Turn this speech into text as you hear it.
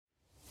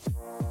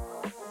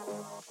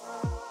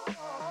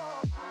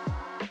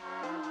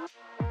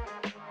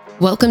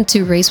Welcome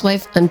to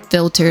Racewife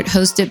Unfiltered,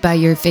 hosted by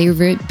your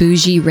favorite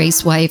bougie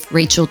racewife,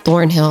 Rachel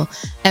Thornhill.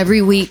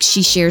 Every week,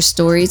 she shares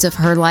stories of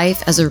her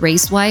life as a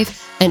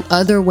racewife and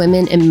other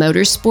women in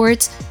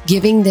motorsports,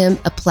 giving them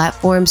a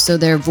platform so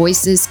their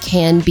voices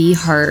can be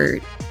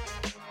heard.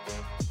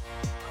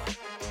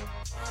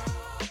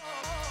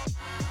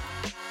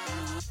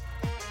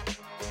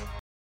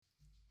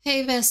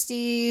 Hey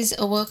besties,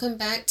 welcome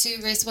back to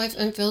Racewife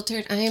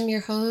Unfiltered. I am your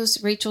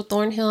host, Rachel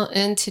Thornhill,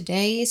 and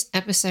today's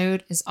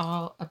episode is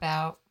all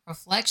about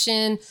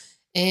reflection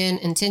and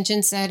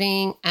intention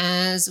setting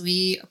as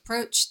we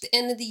approach the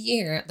end of the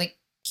year. Like,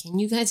 can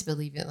you guys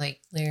believe it?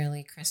 Like,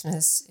 literally,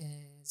 Christmas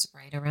is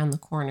right around the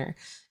corner.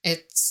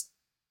 It's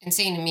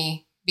insane to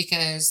me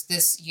because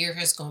this year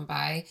has gone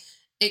by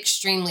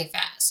extremely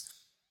fast.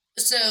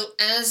 So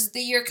as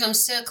the year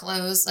comes to a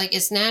close, like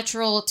it's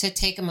natural to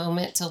take a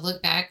moment to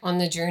look back on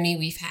the journey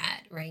we've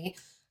had, right?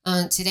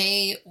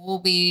 Today we'll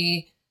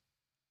be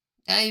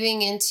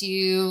diving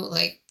into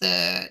like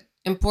the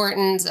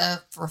importance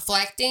of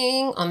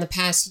reflecting on the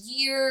past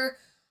year,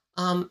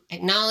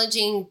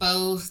 acknowledging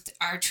both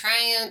our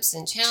triumphs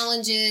and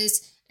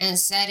challenges, and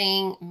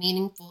setting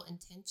meaningful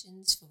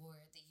intentions for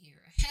the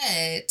year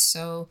ahead.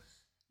 So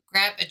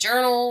grab a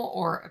journal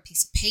or a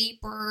piece of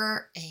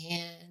paper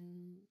and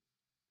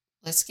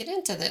let's get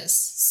into this.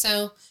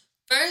 So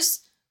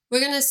first,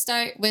 we're going to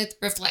start with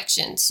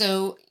reflection.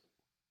 So,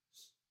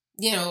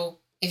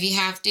 if you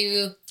have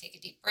to, take a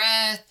deep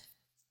breath,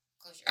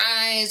 close your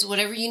eyes,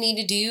 whatever you need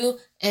to do,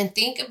 and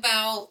think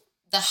about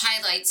the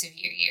highlights of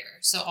your year.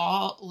 So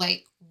all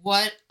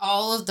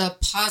of the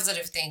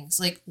positive things,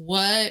 like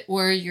what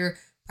were your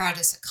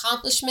proudest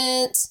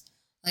accomplishments?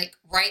 Like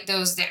write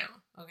those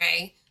down,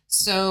 okay?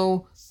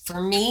 So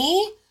for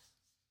me,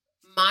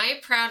 my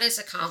proudest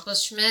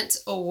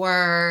accomplishments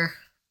were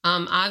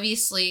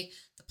obviously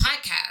the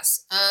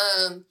podcast.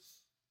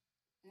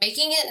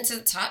 Making it into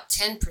the top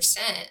 10%,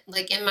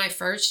 like in my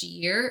first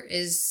year,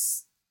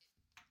 is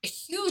a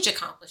huge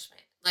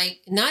accomplishment.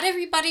 Like not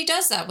everybody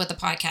does that with a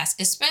podcast,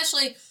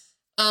 especially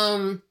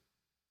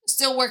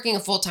still working a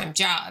full-time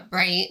job,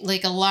 right?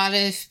 Like a lot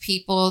of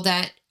people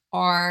that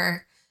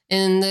are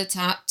in the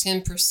top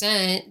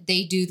 10%,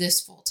 they do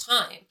this full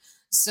time.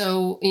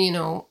 So,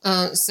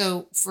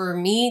 so for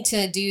me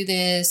to do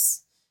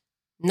this,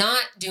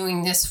 not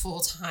doing this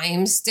full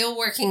time, still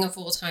working a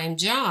full-time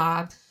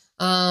job,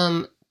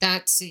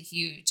 that's a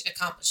huge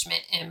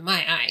accomplishment in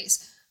my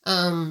eyes.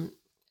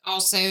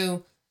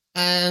 Also,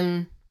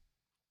 as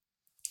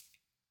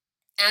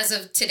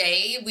of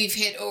today, we've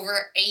hit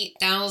over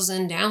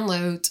 8,000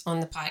 downloads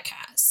on the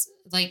podcast.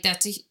 Like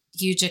that's a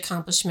huge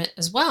accomplishment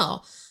as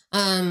well.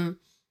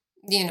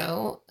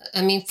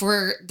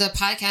 For the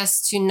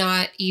podcast to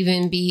not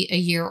even be a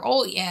year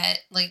old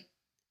yet, like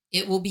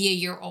it will be a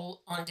year old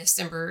on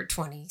December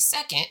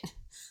 22nd.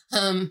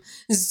 For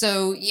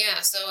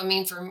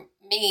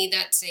me,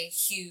 that's a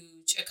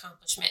huge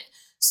accomplishment.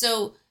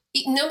 So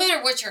no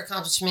matter what your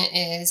accomplishment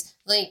is,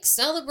 like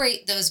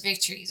celebrate those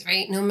victories,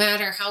 right? No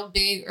matter how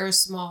big or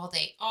small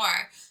they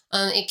are.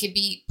 It could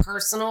be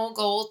personal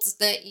goals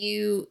that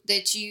you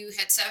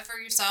had set for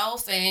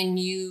yourself and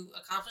you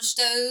accomplished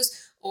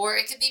those, or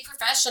it could be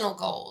professional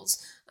goals.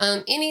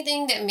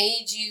 Anything that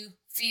made you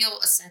feel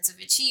a sense of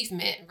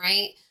achievement,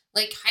 right?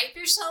 Like hype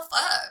yourself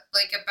up,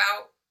 like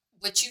about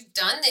what you've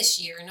done this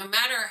year, no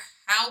matter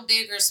how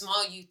big or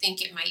small you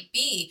think it might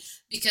be.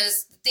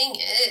 Because the thing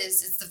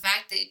is, it's the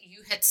fact that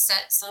you had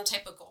set some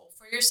type of goal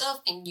for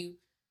yourself and you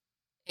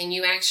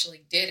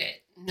actually did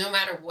it, no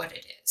matter what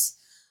it is.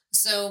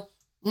 So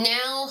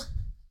now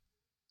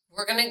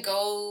we're going to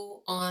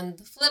go on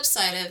the flip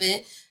side of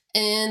it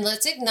and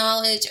let's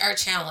acknowledge our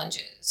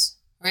challenges,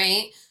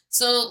 right?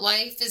 So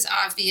life is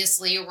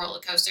obviously a roller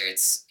coaster.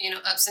 It's,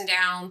 ups and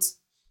downs,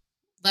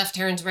 left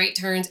turns, right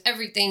turns,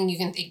 everything you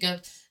can think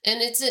of.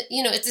 And it's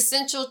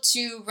essential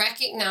to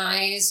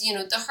recognize,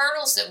 the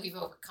hurdles that we've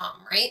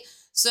overcome, right?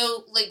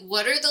 So like,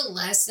 what are the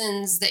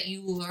lessons that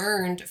you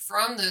learned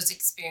from those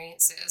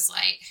experiences?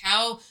 Like,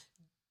 how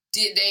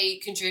did they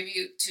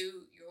contribute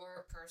to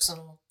your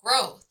personal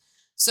growth?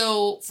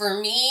 So for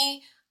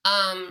me,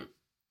 a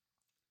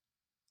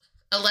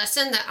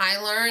lesson that I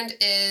learned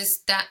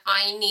is that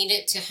I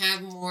needed to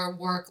have more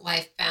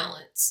work-life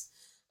balance.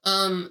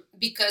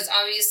 Because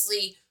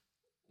obviously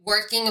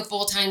working a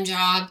full-time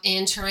job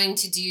and trying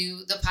to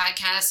do the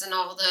podcast and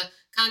all the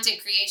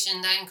content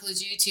creation that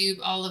includes YouTube,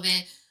 all of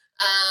it,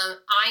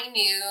 I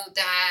knew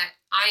that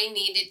I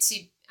needed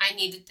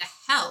the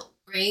help,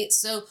 right?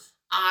 So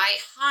I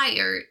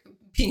hired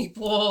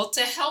people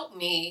to help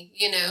me,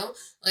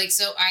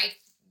 so I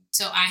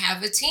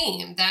have a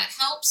team that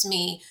helps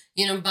me,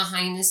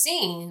 behind the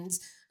scenes.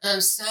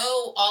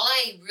 So all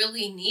I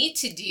really need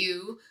to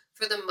do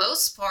for the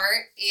most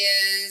part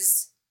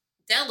is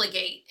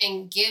delegate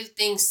and give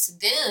things to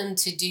them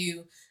to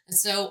do. And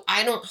so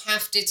I don't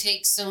have to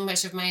take so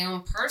much of my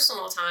own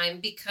personal time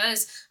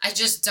because I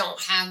just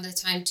don't have the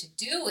time to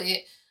do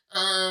it,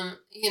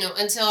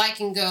 until I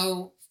can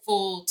go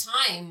full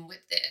time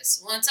with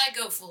this. Once I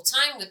go full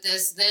time with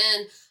this,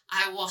 then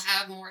I will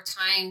have more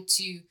time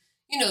to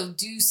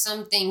do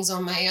some things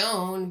on my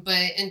own.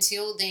 But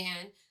until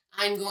then,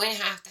 I'm going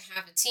to have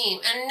a team.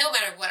 And no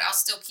matter what, I'll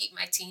still keep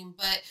my team,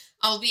 but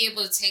I'll be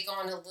able to take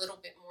on a little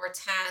bit more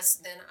tasks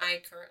than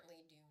I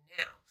currently do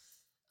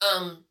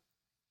now.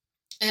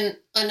 And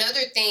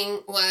another thing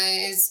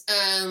was,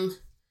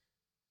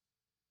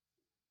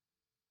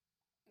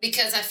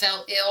 because I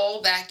felt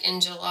ill back in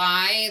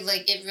July,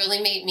 like it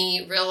really made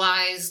me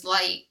realize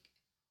like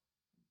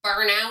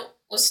burnout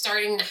was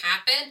starting to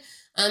happen.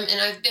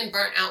 And I've been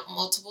burnt out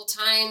multiple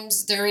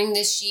times during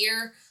this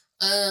year.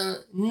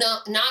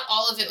 Not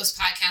all of it was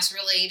podcast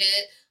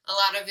related. A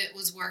lot of it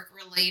was work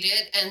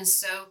related. And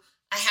so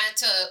I had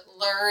to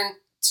learn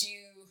to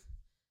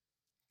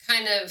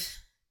kind of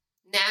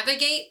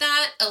navigate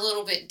that a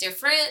little bit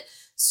different.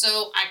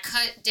 So I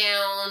cut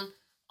down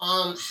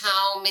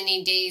how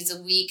many days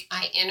a week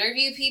I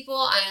interview people.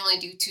 I only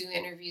do 2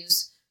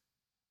 interviews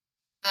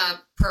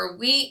per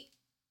week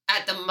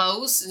at the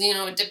most.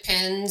 It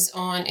depends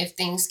on if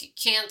things get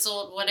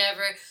canceled,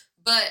 whatever.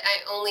 But I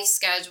only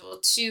schedule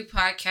 2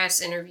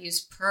 podcast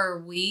interviews per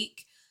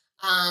week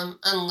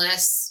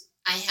unless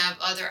I have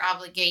other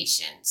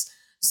obligations.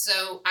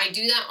 So I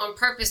do that on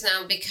purpose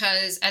now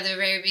because at the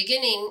very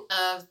beginning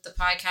of the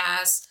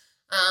podcast,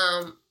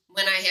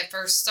 when I had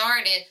first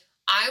started,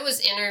 I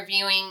was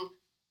interviewing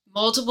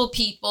multiple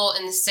people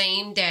in the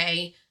same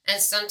day and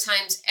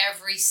sometimes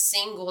every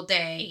single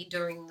day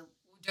during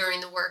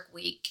the work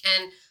week.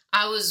 And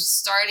I was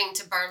starting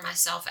to burn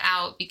myself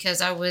out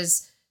because I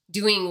was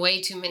doing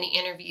way too many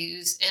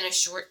interviews in a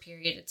short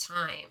period of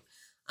time.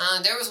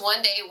 There was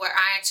one day where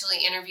I actually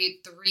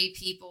interviewed 3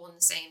 people in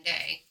the same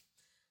day.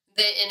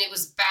 And it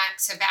was back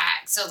to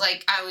back. So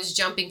like I was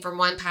jumping from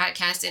one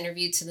podcast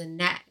interview to the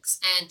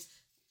next. And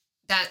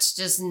that's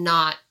just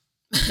not,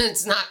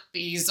 it's not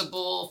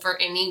feasible for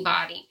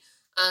anybody.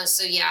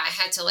 So yeah, I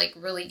had to like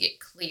really get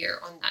clear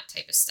on that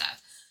type of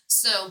stuff.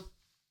 So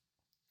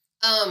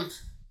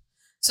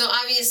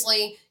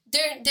obviously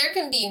there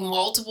can be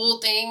multiple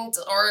things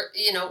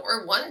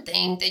or one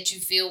thing that you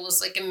feel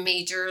was like a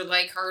major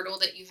like hurdle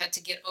that you had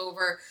to get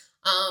over.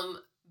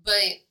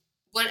 But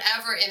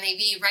whatever it may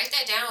be, write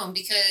that down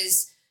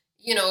because,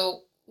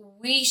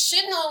 we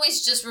shouldn't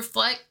always just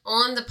reflect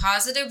on the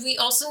positive. We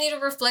also need to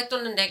reflect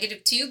on the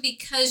negative too,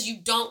 because you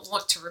don't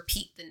want to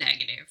repeat the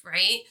negative,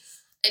 right?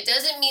 It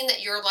doesn't mean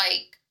that you're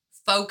like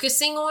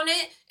focusing on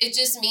it. It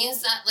just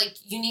means that like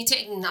you need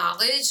to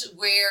acknowledge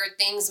where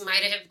things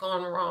might have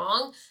gone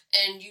wrong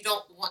and you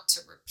don't want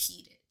to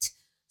repeat it.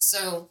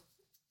 So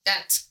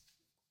that's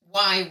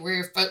why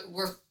we're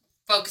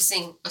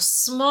focusing a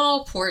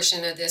small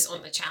portion of this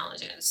on the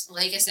challenges.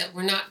 Like I said,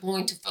 we're not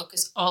going to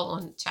focus all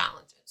on the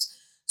challenges.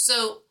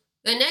 So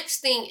the next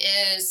thing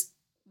is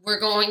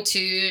we're going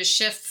to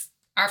shift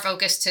our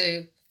focus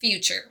to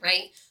future,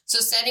 right? So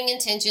setting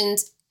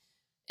intentions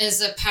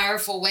is a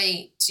powerful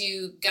way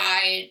to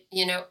guide,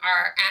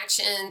 our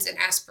actions and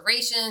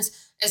aspirations.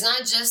 It's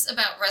not just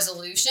about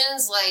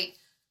resolutions. Like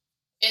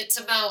it's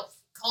about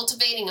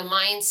cultivating a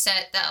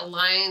mindset that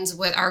aligns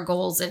with our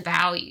goals and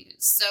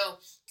values. So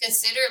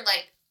consider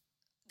like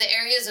the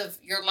areas of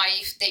your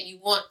life that you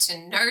want to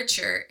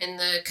nurture in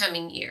the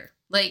coming year.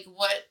 Like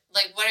what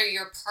are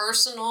your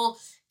personal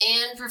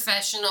and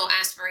professional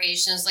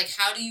aspirations? Like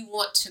how do you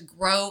want to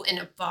grow and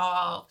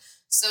evolve?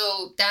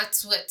 So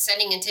that's what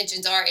setting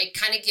intentions are. It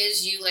kind of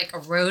gives you like a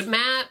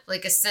roadmap,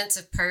 like a sense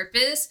of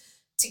purpose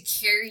to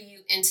carry you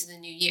into the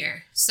new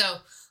year. So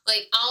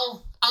like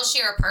I'll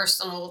share a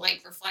personal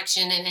like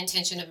reflection and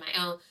intention of my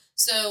own.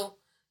 So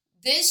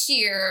this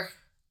year,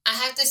 I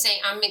have to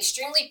say I'm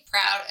extremely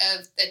proud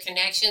of the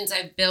connections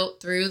I've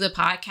built through the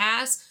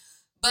podcast,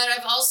 but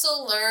I've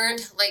also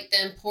learned like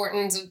the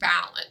importance of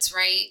balance,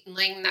 right?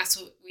 Like that's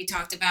what we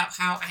talked about,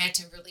 how I had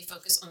to really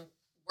focus on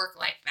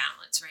work-life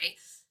balance, right?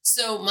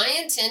 So my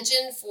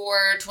intention for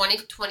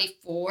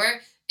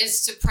 2024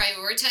 is to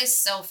prioritize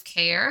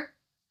self-care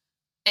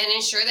and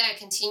ensure that I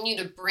continue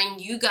to bring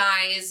you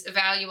guys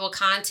valuable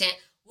content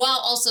while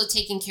also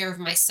taking care of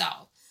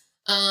myself.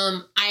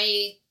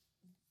 I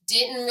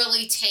didn't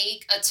really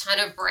take a ton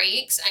of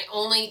breaks. I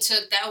only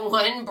took that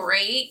one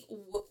break,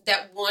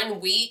 that 1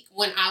 week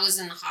when I was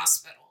in the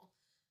hospital.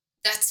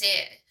 That's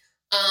it.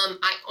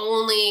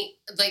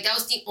 That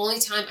was the only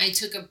time I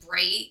took a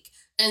break.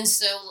 And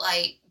so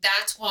like,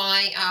 that's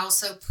why I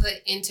also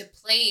put into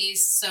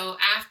place. So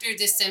after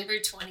December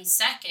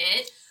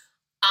 22nd,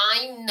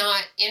 I'm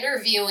not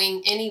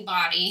interviewing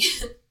anybody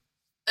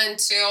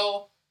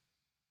until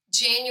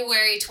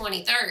January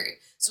 23rd.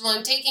 So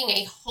I'm taking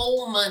a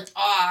whole month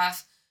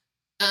off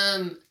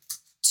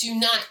to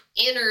not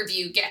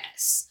interview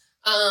guests.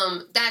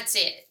 That's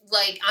it.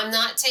 Like I'm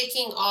not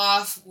taking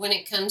off when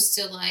it comes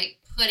to like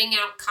putting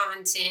out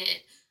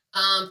content,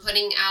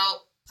 putting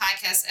out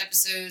podcast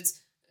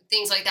episodes,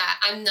 things like that.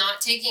 I'm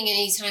not taking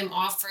any time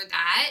off for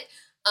that.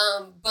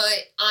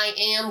 But I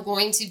am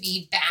going to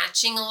be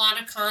batching a lot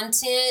of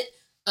content,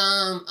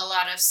 a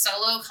lot of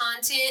solo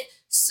content,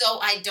 so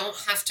I don't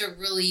have to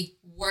really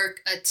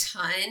work a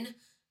ton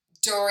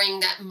during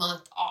that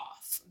month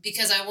off,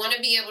 because I want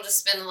to be able to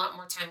spend a lot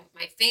more time with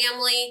my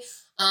family.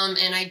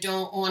 And I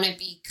don't want to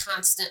be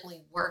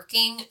constantly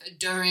working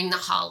during the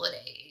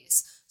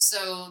holidays.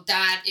 So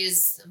that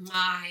is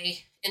my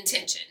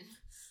intention.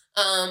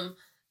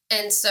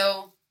 And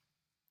so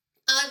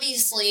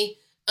obviously,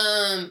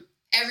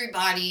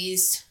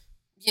 everybody's,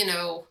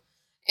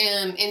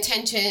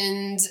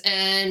 intentions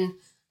and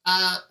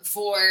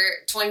for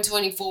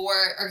 2024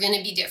 are going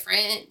to be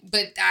different,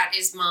 but that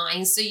is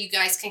mine. So you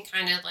guys can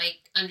kind of like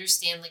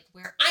understand like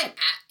where I'm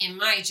at in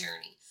my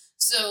journey.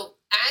 So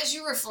as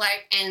you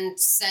reflect and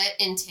set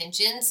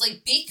intentions,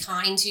 like be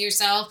kind to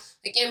yourself,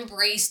 like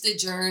embrace the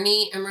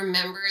journey and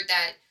remember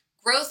that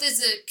growth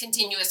is a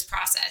continuous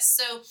process.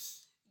 So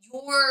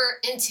your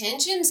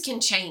intentions can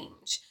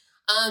change.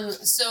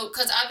 So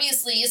because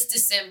obviously it's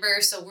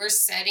December, so we're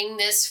setting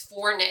this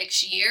for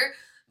next year,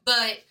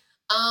 but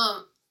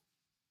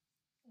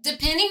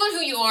depending on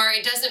who you are,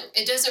 it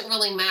doesn't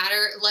really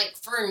matter. Like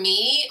for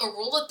me, a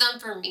rule of thumb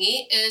for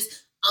me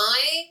is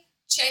I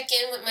check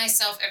in with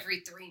myself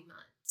every 3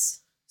 months.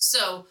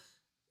 So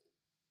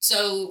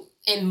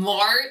in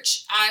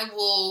March, I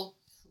will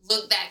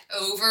look back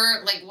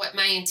over like what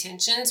my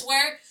intentions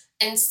were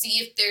and see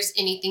if there's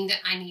anything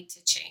that I need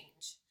to change.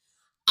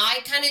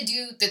 I kind of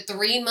do the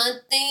 3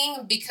 month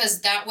thing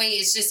because that way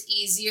it's just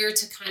easier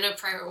to kind of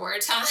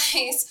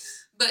prioritize.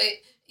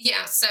 But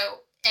yeah,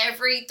 so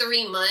every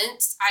 3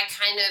 months, I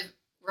kind of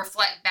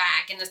reflect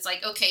back and it's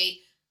like, okay,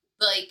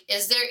 like,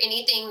 is there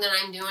anything that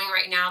I'm doing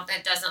right now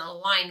that doesn't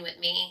align with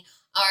me?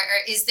 Or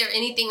is there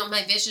anything on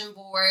my vision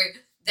board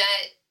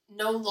that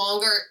no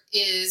longer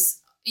is,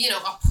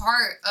 a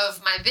part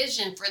of my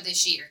vision for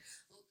this year?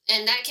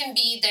 And that can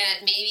be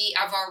that maybe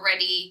I've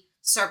already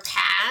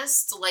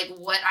surpassed like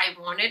what I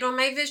wanted on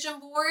my vision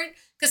board.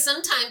 Because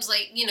sometimes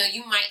like, you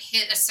might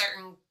hit a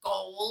certain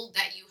goal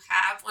that you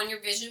have on your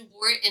vision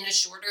board in a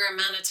shorter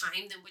amount of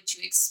time than what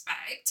you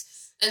expect.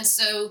 And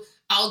so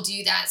I'll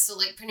do that. So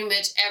like pretty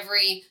much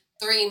every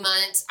 3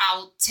 months,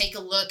 I'll take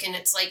a look and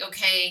it's like,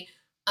 okay,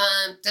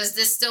 does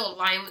this still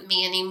align with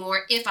me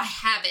anymore if I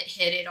haven't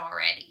hit it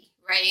already,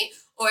 right?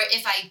 Or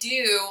if I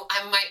do,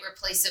 I might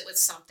replace it with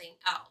something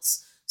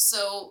else.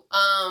 So,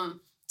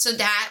 so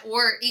that,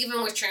 or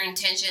even with your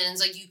intentions,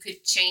 like you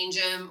could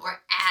change them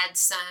or add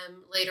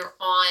some later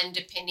on,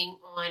 depending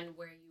on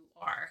where you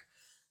are.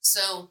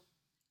 So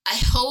I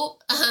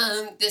hope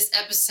this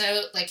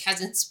episode like has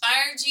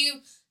inspired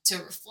you to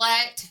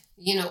reflect,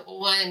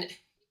 on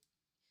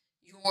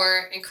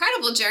your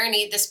incredible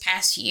journey this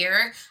past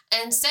year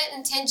and set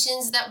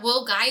intentions that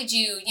will guide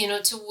you,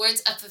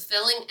 towards a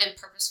fulfilling and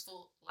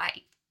purposeful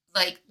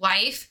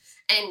life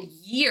and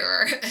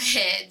year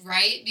ahead,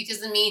 right?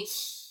 Because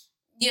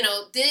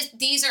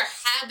these are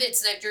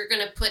habits that you're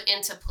going to put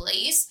into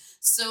place.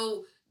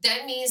 So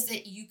that means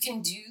that you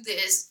can do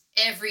this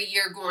every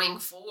year going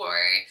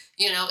forward.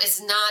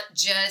 It's not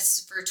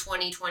just for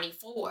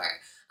 2024.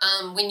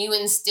 When you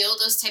instill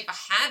those type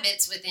of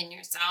habits within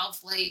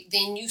yourself, like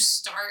then you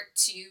start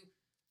to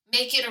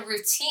make it a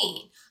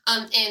routine.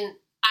 And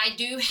I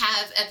do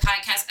have a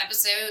podcast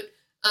episode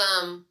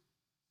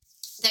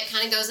that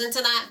kind of goes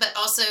into that, but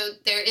also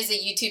there is a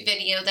YouTube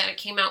video that I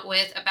came out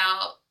with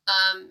about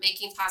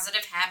making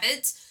positive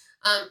habits.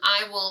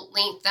 I will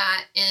link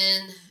that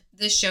in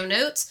the show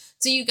notes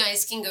so you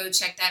guys can go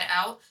check that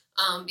out.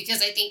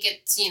 Because I think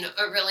it's,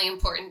 a really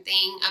important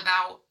thing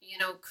about,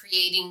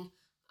 creating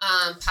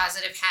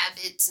positive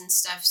habits and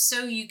stuff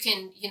so you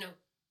can,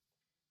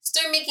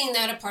 start making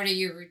that a part of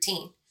your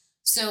routine.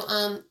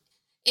 So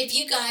if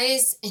you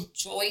guys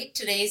enjoyed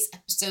today's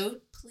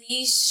episode,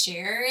 please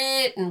share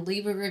it and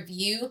leave a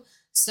review.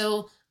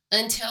 So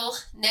until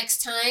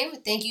next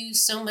time, thank you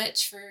so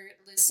much for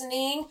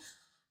listening.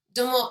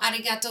 Domo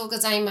arigatou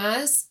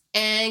gozaimasu,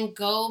 and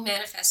go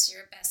manifest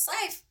your best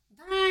life.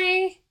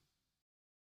 Bye.